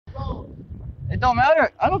It don't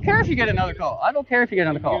matter. I don't care if you get another call. I don't care if you get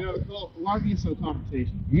another call. Why are you so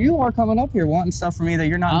confrontational? You are coming up here wanting stuff from me that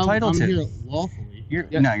you're not entitled to. I'm here lawfully.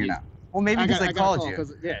 No, you're not. Well, maybe because they called you.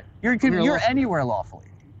 Yeah. You're anywhere lawfully.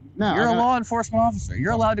 No, you're a law enforcement officer.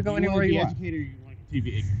 You're allowed to go anywhere you want. Educated or you want to continue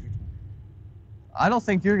to be ignorant? I don't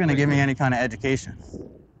think you're going to give me any kind of education.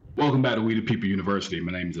 Welcome back to We the People University.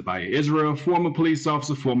 My name is Abaya Israel, former police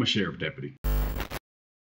officer, former sheriff deputy.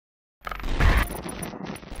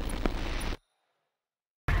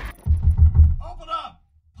 Open up!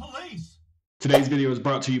 Police! Today's video is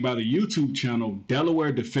brought to you by the YouTube channel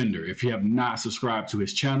Delaware Defender. If you have not subscribed to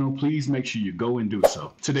his channel, please make sure you go and do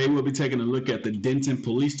so. Today we'll be taking a look at the Denton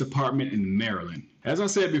Police Department in Maryland. As I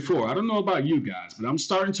said before, I don't know about you guys, but I'm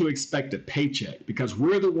starting to expect a paycheck because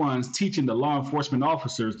we're the ones teaching the law enforcement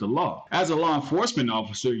officers the law. As a law enforcement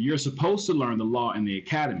officer, you're supposed to learn the law in the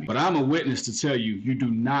academy, but I'm a witness to tell you, you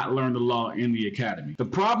do not learn the law in the academy. The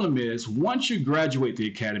problem is, once you graduate the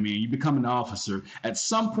academy and you become an officer, at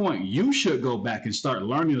some point you should go back and start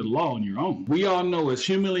learning the law on your own. We all know it's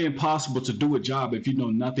humanly impossible to do a job if you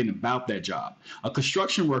know nothing about that job. A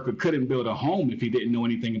construction worker couldn't build a home if he didn't know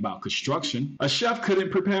anything about construction. A chef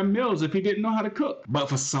couldn't prepare meals if he didn't know how to cook. But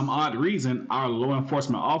for some odd reason, our law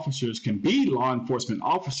enforcement officers can be law enforcement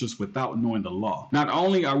officers without knowing the law. Not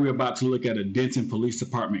only are we about to look at a Denton Police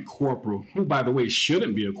Department corporal, who by the way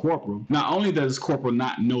shouldn't be a corporal, not only does this corporal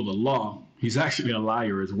not know the law, he's actually a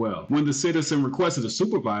liar as well. When the citizen requested a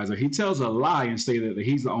supervisor, he tells a lie and stated that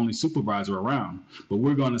he's the only supervisor around. But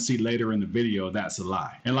we're going to see later in the video that's a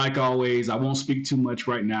lie. And like always, I won't speak too much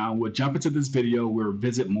right now. We'll jump into this video. We'll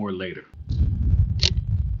visit more later.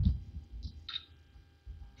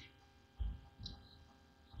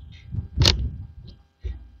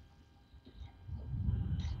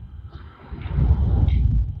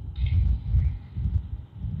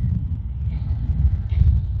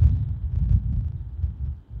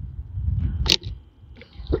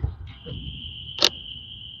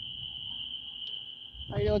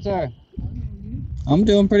 How you doing, sir? I'm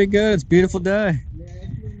doing pretty good. It's a beautiful day.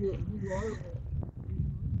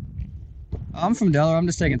 I'm from Delaware. I'm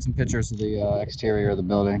just taking some pictures of the exterior of the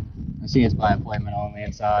building. I see it's by appointment only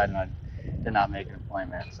inside, and I did not make an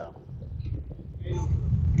appointment, so.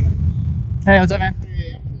 Hey, what's up, man?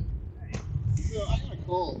 So I got a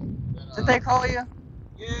call. Did they call you?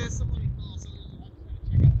 Yeah, somebody called. So I'm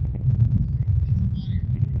trying to check out.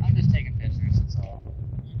 I'm just taking pictures, that's all.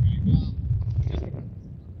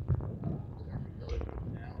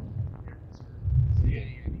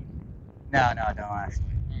 No, I don't actually.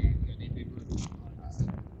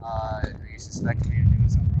 Are you suspecting me of doing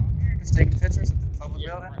something wrong here? Just taking pictures of the public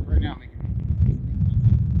building? Right now,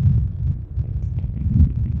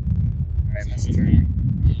 Alright, Mr. Attorney.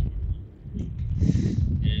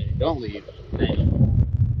 don't leave.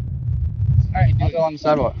 Alright, I'll go on the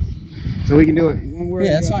sidewalk. So we can do it.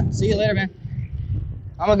 Yeah, that's fine. See you later, man.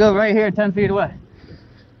 I'm gonna go right here 10 feet away.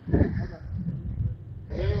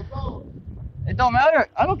 It don't matter.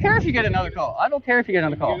 I don't care if you get another call. I don't care if you get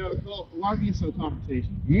another call. Why are you so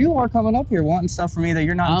confrontational? You are coming up here wanting stuff from me that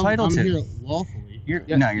you're not entitled to. I'm here lawfully.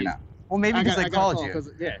 No, you're not. Well, maybe because they called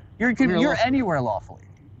you. Yeah. You're anywhere lawfully.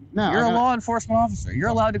 No, you're a law enforcement officer. You're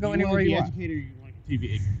allowed to go anywhere you want. Educated or you want to continue to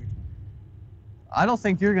be ignorant? I don't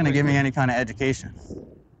think you're going to give me any kind of education.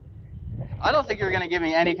 I don't think you're going to give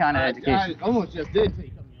me any kind of education. I almost just did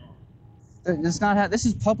say cut me off. This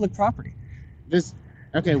is public property.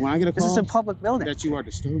 Okay, when I get a call This is a public building. that you are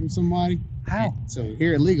disturbing somebody, How? So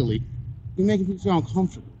here illegally, you're making people feel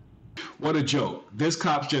uncomfortable. What a joke. This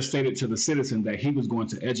cop just stated to the citizen that he was going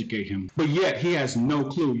to educate him, but yet he has no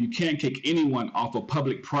clue. You can't kick anyone off of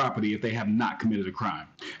public property if they have not committed a crime.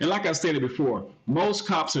 And like I stated before, most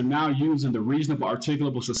cops are now using the reasonable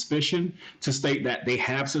articulable suspicion to state that they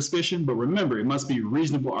have suspicion, but remember, it must be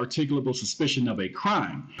reasonable articulable suspicion of a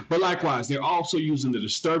crime. But likewise, they're also using the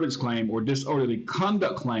disturbance claim or disorderly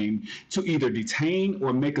conduct claim to either detain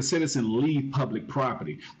or make a citizen leave public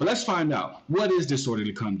property. But let's find out, what is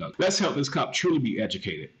disorderly conduct? Let's help this cop truly be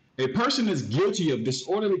educated. A person is guilty of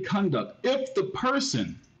disorderly conduct if the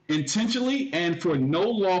person intentionally and for no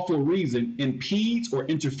lawful reason impedes or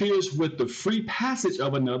interferes with the free passage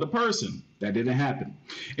of another person. That didn't happen.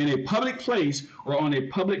 In a public place or on a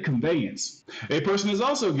public conveyance. A person is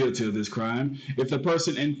also guilty of this crime if the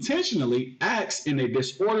person intentionally acts in a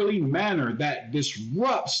disorderly manner that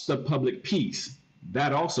disrupts the public peace.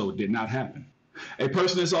 That also did not happen. A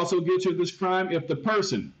person is also guilty of this crime if the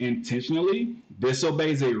person intentionally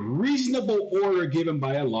disobeys a reasonable order given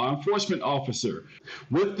by a law enforcement officer,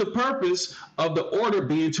 with the purpose of the order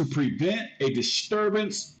being to prevent a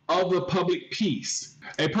disturbance of the public peace.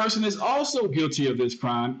 A person is also guilty of this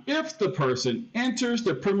crime if the person enters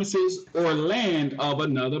the premises or land of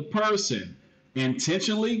another person,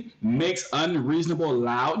 intentionally makes unreasonable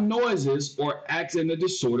loud noises, or acts in a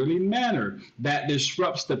disorderly manner that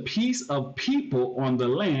disrupts the peace of people on the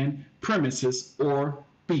land, premises, or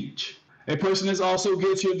beach. A person is also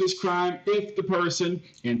guilty of this crime if the person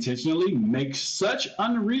intentionally makes such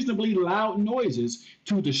unreasonably loud noises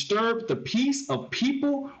to disturb the peace of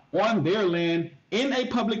people on their land in a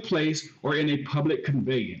public place or in a public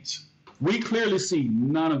conveyance. We clearly see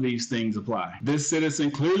none of these things apply. This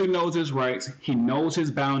citizen clearly knows his rights, he knows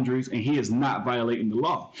his boundaries, and he is not violating the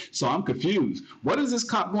law. So I'm confused. What is this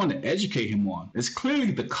cop going to educate him on? It's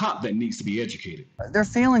clearly the cop that needs to be educated. Their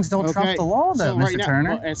feelings don't trump the law, though, so Mr. right now, Turner.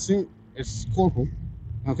 well, as soon it's Corporal,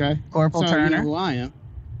 okay? Corporal so Turner. You know who I am.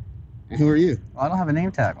 And who are you? Well, I don't have a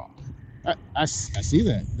name tag on. I see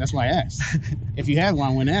that. That's why I asked. If you had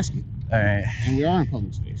one, I wouldn't ask you. All right. And we are in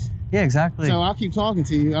public space. Yeah, exactly. So I'll keep talking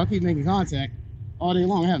to you. I'll keep making contact all day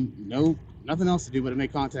long. I have nothing else to do but to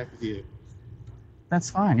make contact with you. That's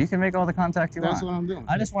fine. You can make all the contact you want. That's what I'm doing.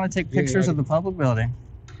 I just want to take pictures of the public building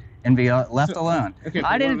and be left alone. Okay,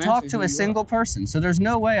 I didn't talk to a single person, so there's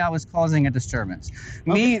no way I was causing a disturbance.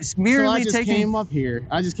 Me merely so I just came up here.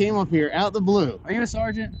 I just came up here out the blue. Are you a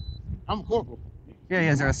sergeant? I'm a corporal.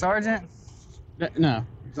 Yeah, is there a sergeant? No,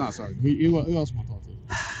 it's not a sergeant. Who else want to talk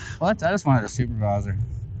to? What? I just wanted a supervisor.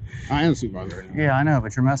 I am a supervisor right now. Yeah, I know,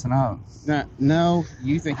 but you're messing up. No,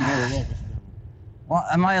 you think you know the law. Well,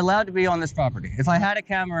 am I allowed to be on this property? If I had a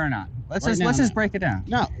camera or not? Let's just break it down.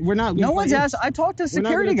 No, we're not. No one's asked. I talked to the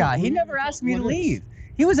security guy. He never asked me to leave.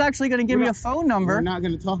 He was actually going to give me a phone number. We're not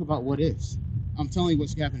going to talk about what is. I'm telling you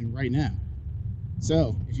what's happening right now.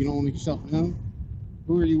 So, if you don't want to make yourself known,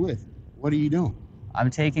 who are you with? What are you doing? I'm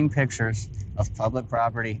taking pictures of public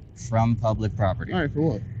property from public property. All right, for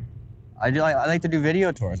what? I like to do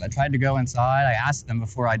video tours. I tried to go inside. I asked them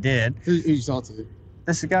before I did. Who you talk to?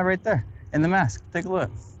 This is the guy right there in the mask. Take a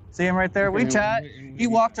look. See him right there? Okay, we chat. He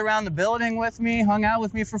walked around the building with me, hung out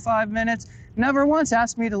with me for 5 minutes. Never once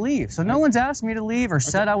asked me to leave. So no one's asked me to leave or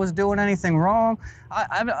said I was doing anything wrong.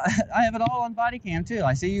 I have it all on body cam too.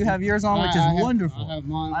 I see you have yours on, which is wonderful. I have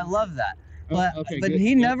mine. I love that. But good.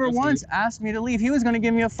 he never once asked me to leave. He was going to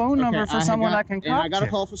give me a phone number for someone I can contact. And I got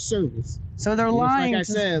a call for service. So they're lying. Like I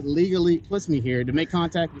said, legally puts me here to make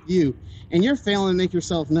contact with you, and you're failing to make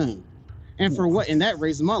yourself known. And for what? And that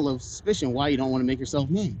raises my level of suspicion why you don't want to make yourself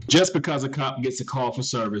known. Just because a cop gets a call for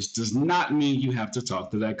service does not mean you have to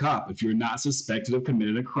talk to that cop. If you're not suspected of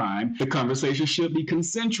committing a crime, the conversation should be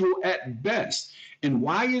consensual at best. And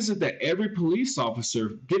why is it that every police officer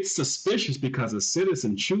gets suspicious because a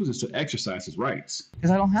citizen chooses to exercise his rights?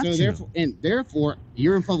 Because I don't have to. Therefore,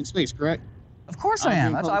 you're in public space, correct? Of course I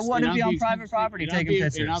am. I want to be on private property taking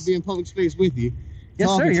pictures. And I'll be in public space with you.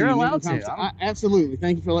 Yes, sir. You're allowed to. Absolutely.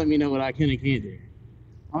 Thank you for letting me know what I can and can't do.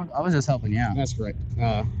 I was just helping you out. That's correct.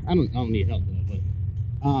 I don't need help though,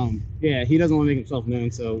 but yeah, he doesn't want to make himself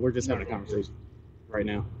known, so we're just having a conversation right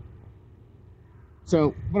now.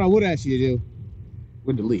 So what I would ask you to do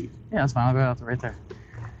would to leave. Yeah, that's fine. I'll go out right there.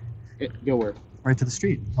 Go where? Right to the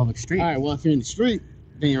street, public street. All right. Well, if you're in the street,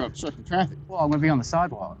 then you're obstructing traffic. Well, I'm gonna be on the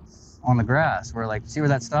sidewalk, on the grass, where see where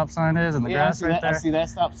that stop sign is, and the grass right there. I see that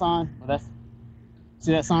stop sign. Well,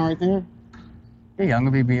 see that sign right there? Yeah, I'm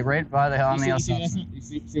gonna be right by the on the outside. You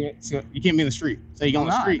see it? So you can't be in the street. So you go on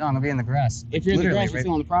the street. No, I'm gonna be in the grass. If you're in the grass, you're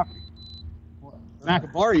still on the property. And I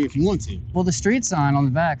can borrow you if you want to. Well, the street sign on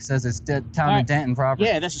the back says it's town of Denton property.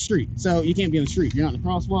 Yeah, that's the street. So you can't be in the street. You're not in the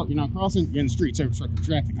crosswalk. You're not crossing. You're in the street. So obstructing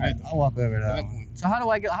traffic. I'll walk over that one. So how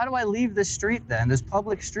do I leave this street then? This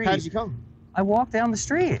public street. How did you come? I walked down the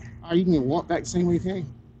street. Oh, you can walk back the same way you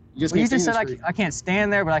came. You just said I can't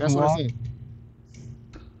stand there, but I can walk. That's what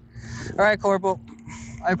I said. All right, Corporal.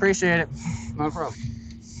 I appreciate it. Not a problem.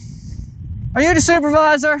 Are you the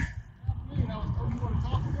supervisor?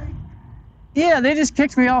 Yeah, they just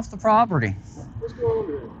kicked me off the property. What's going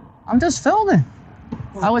on there? I'm just filming.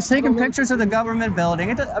 I was taking pictures of the government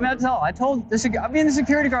building. I told the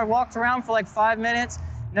security guard walked around for like 5 minutes,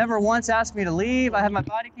 never once asked me to leave. I had my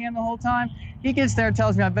body cam the whole time. He gets there and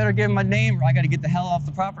tells me I better give him my name or I got to get the hell off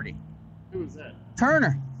the property. Who is that?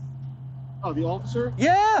 Turner. Oh, the officer?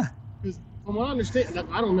 Yeah. Because from what I understand,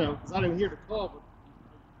 I don't know, because I didn't hear the call. But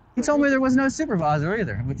he told me there was no supervisor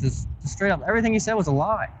either, which is straight up. Everything he said was a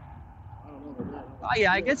lie. I don't know about that. Oh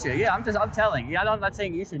yeah, I get you. Yeah, I'm telling you. I'm not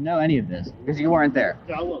saying you should know any of this because you weren't there.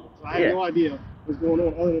 Yeah, I wasn't. So I have no idea what's going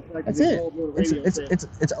on other than the fact That's that it.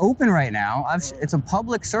 It's open right now. It's a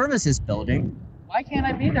public services building. Why can't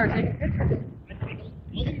I be there taking pictures?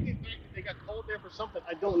 I think they got called there for for something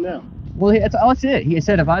I don't know. Well, that's it. He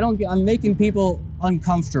said, if I don't get, I'm making people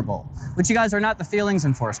uncomfortable. But you guys are not the feelings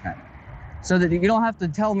enforcement. So that you don't have to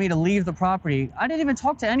tell me to leave the property. I didn't even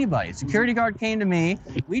talk to anybody. Security guard came to me.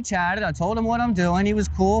 We chatted. I told him what I'm doing. He was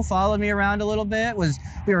cool, followed me around a little bit.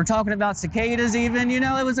 We were talking about cicadas even. You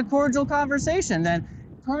know, it was a cordial conversation. Then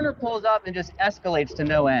Turner pulls up and just escalates to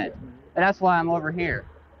no end. And that's why I'm over here.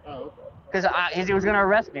 Oh, Because he was going to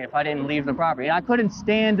arrest me if I didn't leave the property. And I couldn't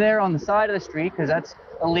stand there on the side of the street because that's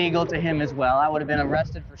illegal to him as well. I would have been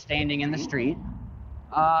arrested for standing in the street.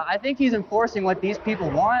 I think he's enforcing what these people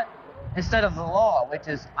want instead of the law, which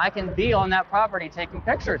is I can be on that property taking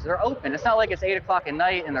pictures. They're open. It's not like it's 8 o'clock at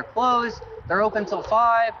night and they're closed. They're open till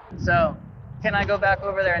 5. So can I go back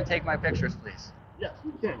over there and take my pictures, please? yes,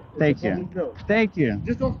 you can. Thank you. Thank you.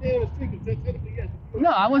 Just don't stay in the street because technically, yes.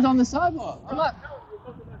 No, I was on the sidewalk. I'm not.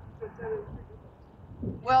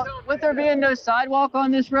 Well, with there being no sidewalk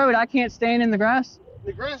on this road, I can't stand in the grass.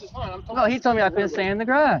 The grass is fine. I'm talking. No, he told me I couldn't stand in the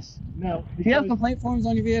grass. No. Do you have complaint forms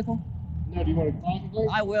on your vehicle? No, do you want to file a complaint?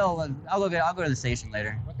 I will. I'll go to the station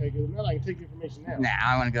later. Okay, good. Now I can take your information now. Nah,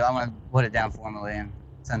 I want to put it down formally and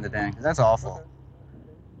send it in because that's awful. Okay.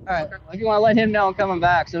 All right. If you want to let him know I'm coming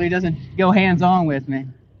back so he doesn't go hands-on with me.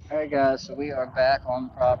 All right, guys. So we are back on the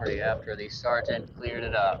property after the sergeant cleared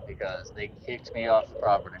it up because they kicked me off the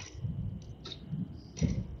property.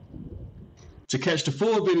 To catch the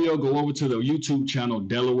full video, go over to the YouTube channel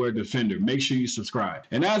Delaware Defender. Make sure you subscribe.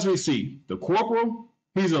 And as we see, the corporal,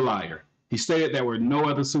 he's a liar. He stated there were no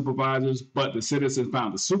other supervisors, but the citizens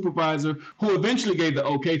found the supervisor who eventually gave the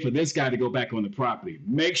okay for this guy to go back on the property.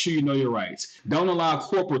 Make sure you know your rights. Don't allow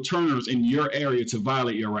Corporal Turners in your area to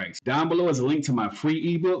violate your rights. Down below is a link to my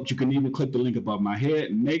free ebook. You can even click the link above my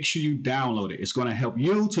head. Make sure you download it. It's going to help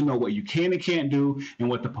you to know what you can and can't do and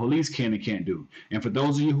what the police can and can't do. And for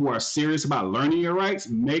those of you who are serious about learning your rights,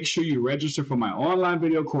 make sure you register for my online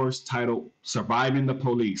video course titled Surviving the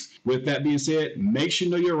Police. With that being said, make sure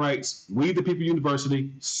you know your rights. We the People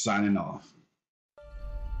University, signing off.